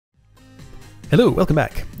Hello, welcome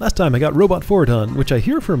back. Last time I got Robot 4 done, which I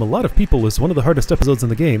hear from a lot of people is one of the hardest episodes in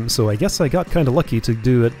the game, so I guess I got kinda lucky to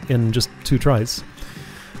do it in just 2 tries.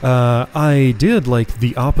 I did, like,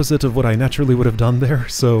 the opposite of what I naturally would have done there,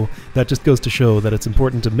 so that just goes to show that it's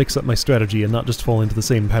important to mix up my strategy and not just fall into the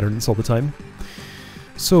same patterns all the time.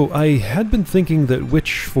 So I had been thinking that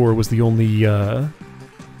Witch 4 was the only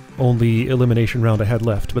elimination round I had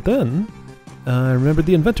left, but then I remembered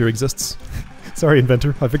the Inventor exists. Sorry,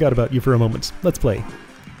 Inventor, I forgot about you for a moment. Let's play.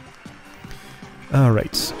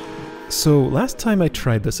 Alright, so last time I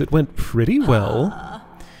tried this, it went pretty well.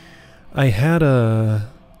 I had a...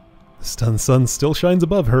 Stun Sun still shines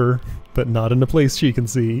above her, but not in a place she can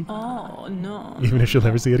see. Oh, no. Even if she'll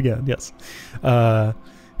never see it again, yes.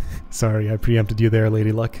 Sorry, I preempted you there,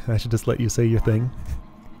 Lady Luck. I should just let you say your thing.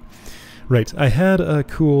 Right, I had a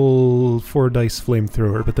cool 4-dice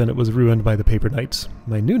flamethrower, but then it was ruined by the Paper Knight.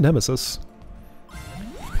 My new nemesis.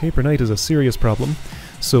 Paper Knight is a serious problem.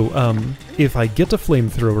 So, if I get a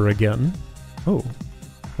flamethrower again... Oh,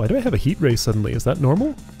 why do I have a heat ray suddenly? Is that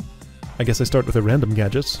normal? I guess I start with a random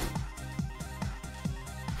gadget.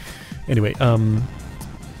 Anyway,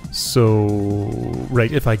 so...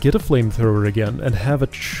 Right, if I get a flamethrower again and have a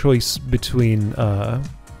choice between,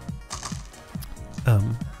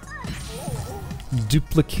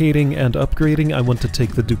 duplicating and upgrading, I want to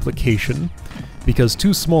take the duplication. Because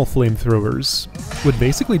 2 small flamethrowers would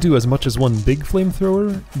basically do as much as 1 big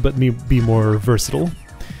flamethrower, but be more versatile.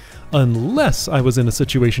 Unless I was in a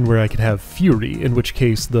situation where I could have Fury, in which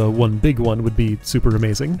case the 1 big one would be super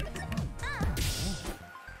amazing.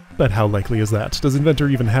 But how likely is that? Does Inventor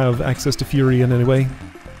even have access to Fury in any way?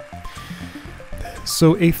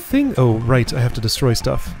 So a thing... Oh, right, I have to destroy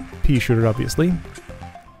stuff. Pea shooter, obviously.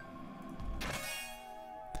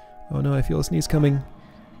 Oh no, I feel a sneeze coming.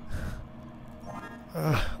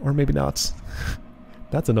 Or maybe not.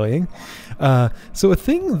 That's annoying. So a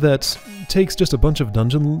thing that takes just a bunch of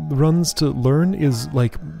dungeon runs to learn is,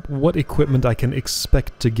 like, what equipment I can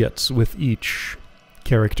expect to get with each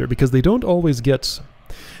character, because they don't always get...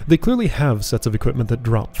 They clearly have sets of equipment that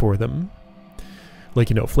drop for them. Like,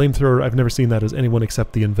 you know, Flamethrower, I've never seen that as anyone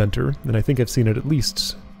except the Inventor, and I think I've seen it at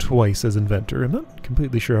least twice as Inventor. I'm not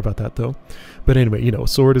completely sure about that, though. But anyway, you know,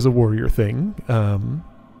 Sword is a warrior thing.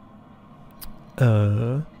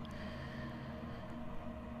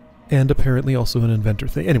 And apparently also an Inventor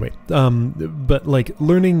thing. Anyway, but like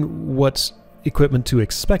learning what equipment to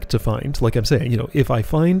expect to find, like I'm saying, you know, if I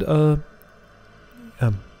find a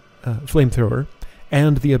flamethrower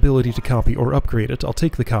and the ability to copy or upgrade it, I'll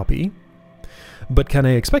take the copy. But can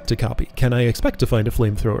I expect to copy? Can I expect to find a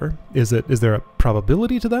flamethrower? Is there a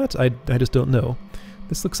probability to that? I just don't know.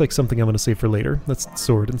 This looks like something I'm going to save for later. Let's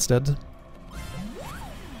Sword instead.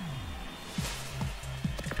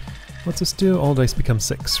 What's this do? All dice become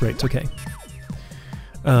 6. Right, okay.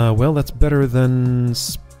 Well, that's better than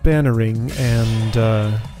Spannering and...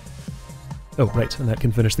 Oh, right, and that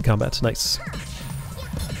can finish the combat. Nice.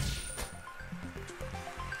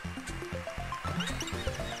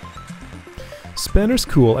 Spanner's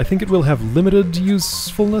cool. I think it will have limited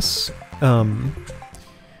usefulness,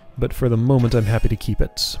 but for the moment I'm happy to keep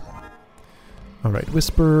it. Alright,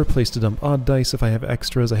 Whisper, place to dump odd dice if I have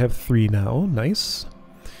extras. I have 3 now. Nice.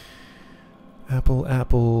 Apple,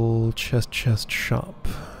 apple, chest, chest, shop.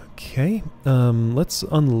 Okay, let's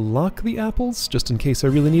unlock the apples, just in case I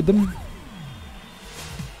really need them.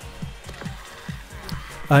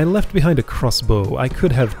 I left behind a crossbow. I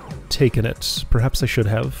could have taken it. Perhaps I should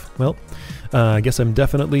have. Well, I guess I'm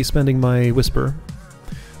definitely spending my Whisper.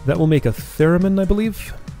 That will make a Theremin, I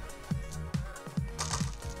believe.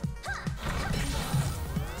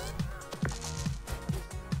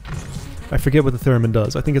 I forget what the Theremin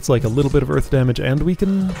does. I think it's like a little bit of earth damage and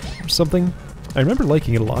weaken or something. I remember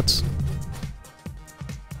liking it a lot.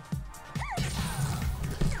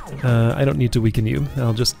 I don't need to weaken you.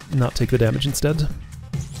 I'll just not take the damage instead.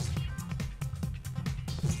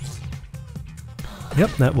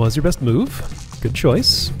 Yep, that was your best move. Good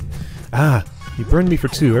choice. Ah, you burned me for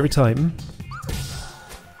 2 every time.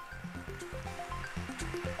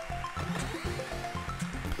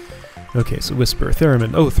 Okay, so Whisper,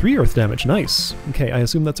 Theremin. Oh, 3 earth damage, nice. Okay, I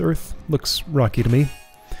assume that's earth. Looks rocky to me.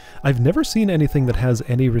 I've never seen anything that has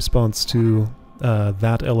any response to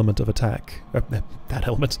that element of attack. That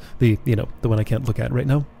element, the one I can't look at right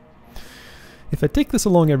now. If I take this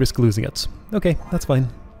along, I risk losing it. Okay, that's fine.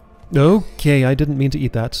 Okay, I didn't mean to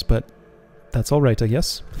eat that, but that's alright, I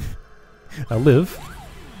guess. I'll live.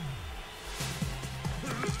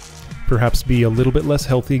 Perhaps be a little bit less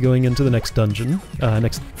healthy going into the next dungeon,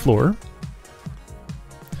 next floor.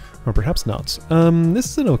 Or perhaps not. This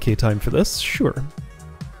is an okay time for this, sure.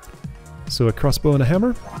 So a crossbow and a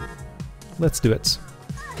hammer? Let's do it.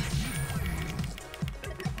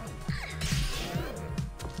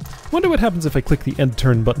 Wonder what happens if I click the end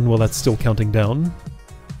turn button while that's still counting down.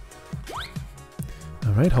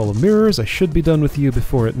 Alright, Hall of Mirrors. I should be done with you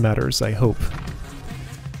before it matters, I hope.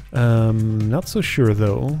 Not so sure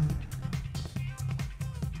though.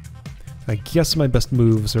 I guess my best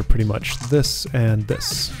moves are pretty much this and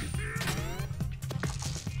this.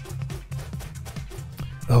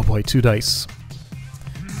 Oh boy, 2 dice.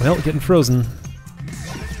 Well, getting frozen.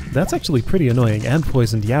 That's actually pretty annoying. And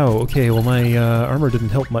poisoned. Yow. Okay, well my armor didn't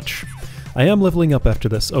help much. I am leveling up after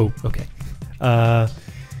this. Oh, okay.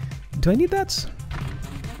 Do I need that?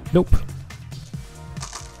 Nope.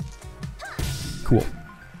 Cool.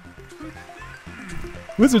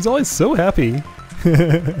 Wizard's always so happy.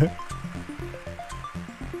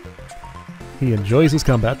 He enjoys his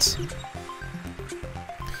combats.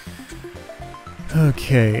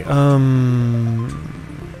 Okay,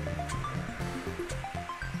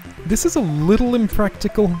 this is a little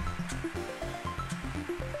impractical.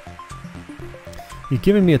 You're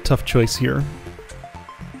giving me a tough choice here.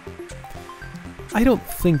 I don't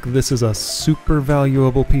think this is a super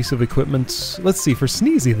valuable piece of equipment. Let's see, for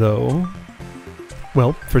Sneezy though...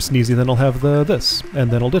 Well, for Sneezy then I'll have this,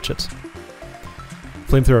 and then I'll ditch it.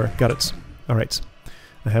 Flamethrower, got it. Alright.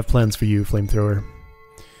 I have plans for you, Flamethrower.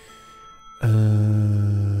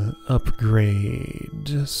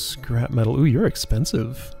 Upgrade. Scrap metal. Ooh, you're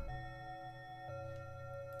expensive.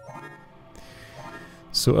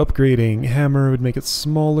 So upgrading hammer would make it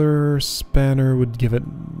smaller, spanner would give it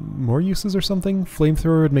more uses or something,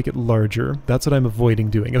 flamethrower would make it larger. That's what I'm avoiding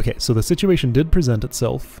doing. Okay, so the situation did present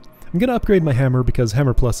itself. I'm gonna upgrade my hammer because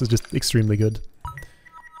hammer plus is just extremely good.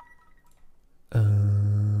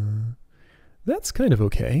 That's kind of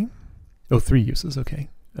okay. Oh, 3 uses, okay.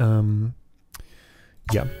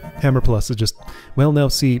 Yeah, hammer plus is just... Well, now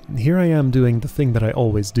see, here I am doing the thing that I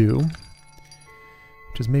always do,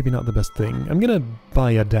 which is maybe not the best thing. I'm gonna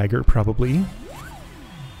buy a dagger, probably.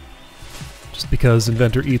 Just because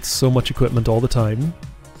Inventor eats so much equipment all the time.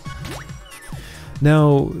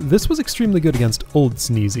 Now, this was extremely good against old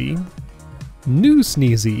Sneezy. New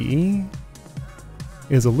Sneezy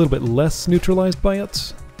is a little bit less neutralized by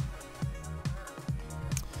it.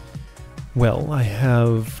 Well, I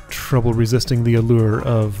have trouble resisting the allure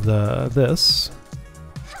of this.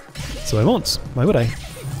 So I won't. Why would I?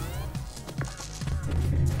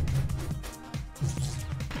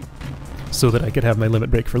 So that I could have my limit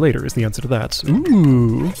break for later is the answer to that.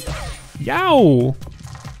 Ooh! Yow!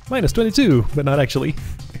 Minus 22, but not actually.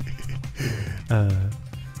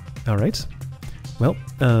 Alright. Well,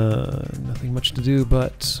 nothing much to do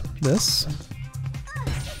but this.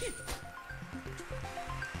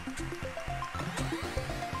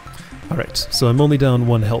 Alright, so I'm only down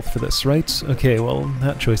 1 health for this, right? Okay, well,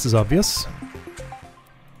 that choice is obvious.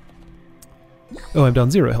 Oh, I'm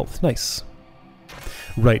down 0 health. Nice.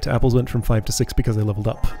 Right, apples went from 5 to 6 because I leveled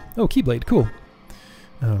up. Oh, Keyblade, cool.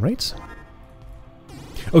 Alright.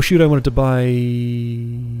 Oh shoot, I wanted to buy...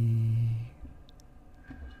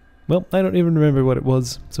 Well, I don't even remember what it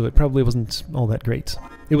was, so it probably wasn't all that great.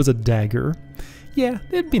 It was a dagger. Yeah,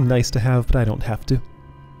 it'd be nice to have, but I don't have to.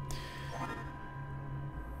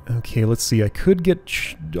 Okay, let's see. I could get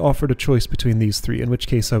offered a choice between these 3, in which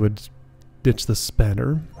case I would ditch the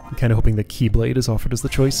spanner. I'm kind of hoping the Keyblade is offered as the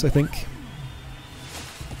choice, I think.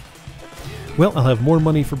 Well, I'll have more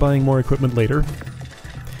money for buying more equipment later.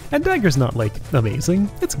 And dagger's not, like,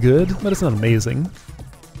 amazing. It's good, but it's not amazing.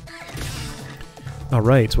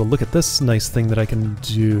 Alright, well look at this nice thing that I can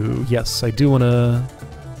do. Yes, I do want to...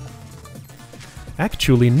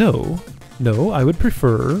 Actually, no. No, I would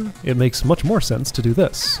prefer... It makes much more sense to do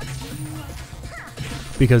this.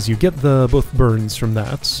 Because you get the both burns from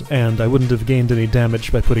that, and I wouldn't have gained any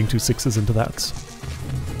damage by putting 2 6s into that.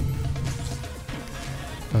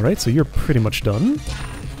 Alright, so you're pretty much done.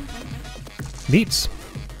 Neat.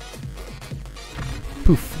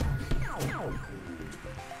 Poof.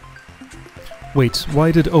 Wait,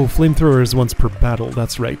 why did... Oh, flamethrower is once per battle,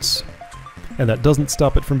 that's right. And that doesn't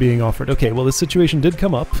stop it from being offered. Okay, well this situation did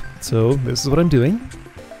come up, so this is what I'm doing.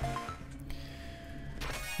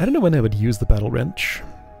 I don't know when I would use the battle wrench.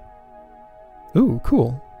 Ooh,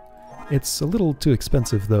 cool. It's a little too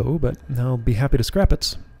expensive though, but I'll be happy to scrap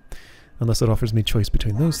it. Unless it offers me choice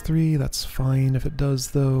between those 3, that's fine if it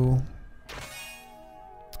does though.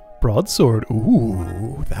 Broadsword,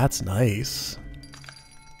 ooh, that's nice.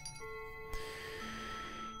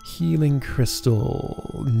 Healing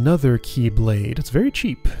Crystal, another Keyblade, it's very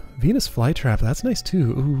cheap. Venus Flytrap, that's nice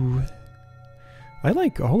too, ooh. I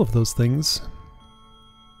like all of those things.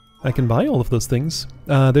 I can buy all of those things.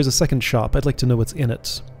 There's a second shop. I'd like to know what's in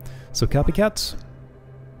it. So copycat.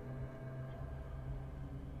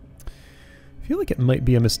 I feel like it might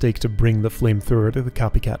be a mistake to bring the flamethrower to the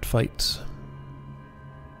copycat fight.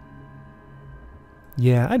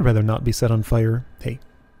 Yeah, I'd rather not be set on fire. Hey,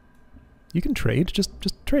 you can trade. Just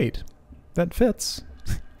trade. That fits.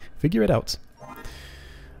 Figure it out.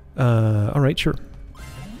 Alright, sure.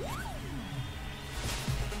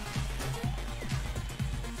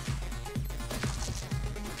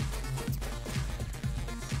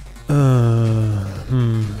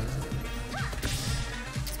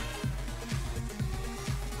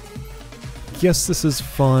 Guess this is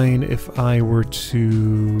fine if I were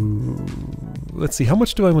to... Let's see, how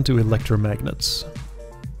much do I want to electromagnets?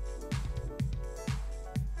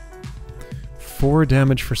 4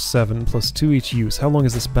 damage for 7 plus 2 each use. How long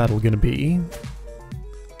is this battle gonna be?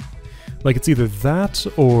 Like, it's either that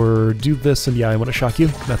or do this and yeah, I want to shock you.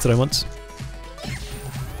 That's what I want.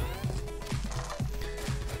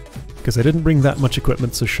 Because I didn't bring that much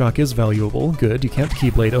equipment, so shock is valuable. Good, you can't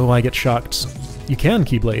keyblade. Oh, I get shocked. You can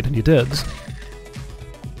keyblade, and you did.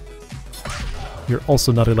 You're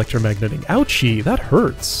also not electromagneting. Ouchie, that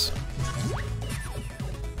hurts.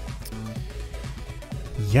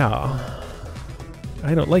 Yeah.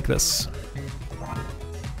 I don't like this.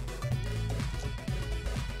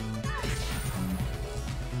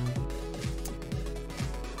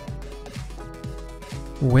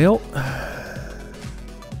 Well...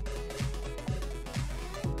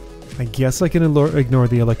 I guess I can ignore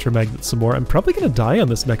the electromagnet some more. I'm probably gonna die on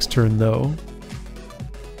this next turn, though.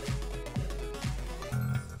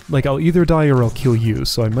 Like, I'll either die or I'll kill you,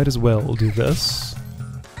 so I might as well do this.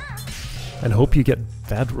 And hope you get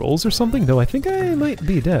bad rolls or something? No, I think I might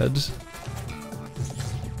be dead.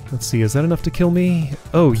 Let's see, is that enough to kill me?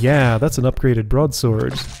 Oh yeah, that's an upgraded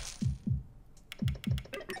broadsword.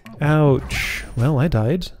 Ouch. Well, I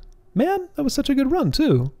died. Man, that was such a good run,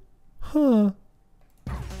 too. Huh.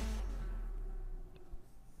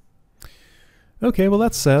 Okay, well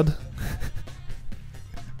that's sad.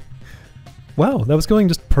 Wow, that was going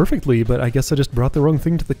just perfectly, but I guess I just brought the wrong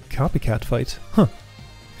thing to the copycat fight. Huh.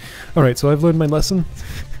 Alright, so I've learned my lesson.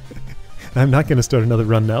 I'm not going to start another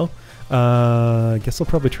run now. I guess I'll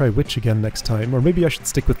probably try Witch again next time, or maybe I should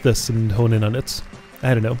stick with this and hone in on it.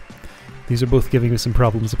 I don't know. These are both giving me some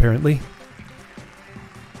problems, apparently.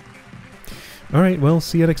 Alright, well,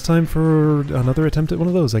 see you next time for another attempt at one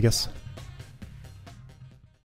of those, I guess.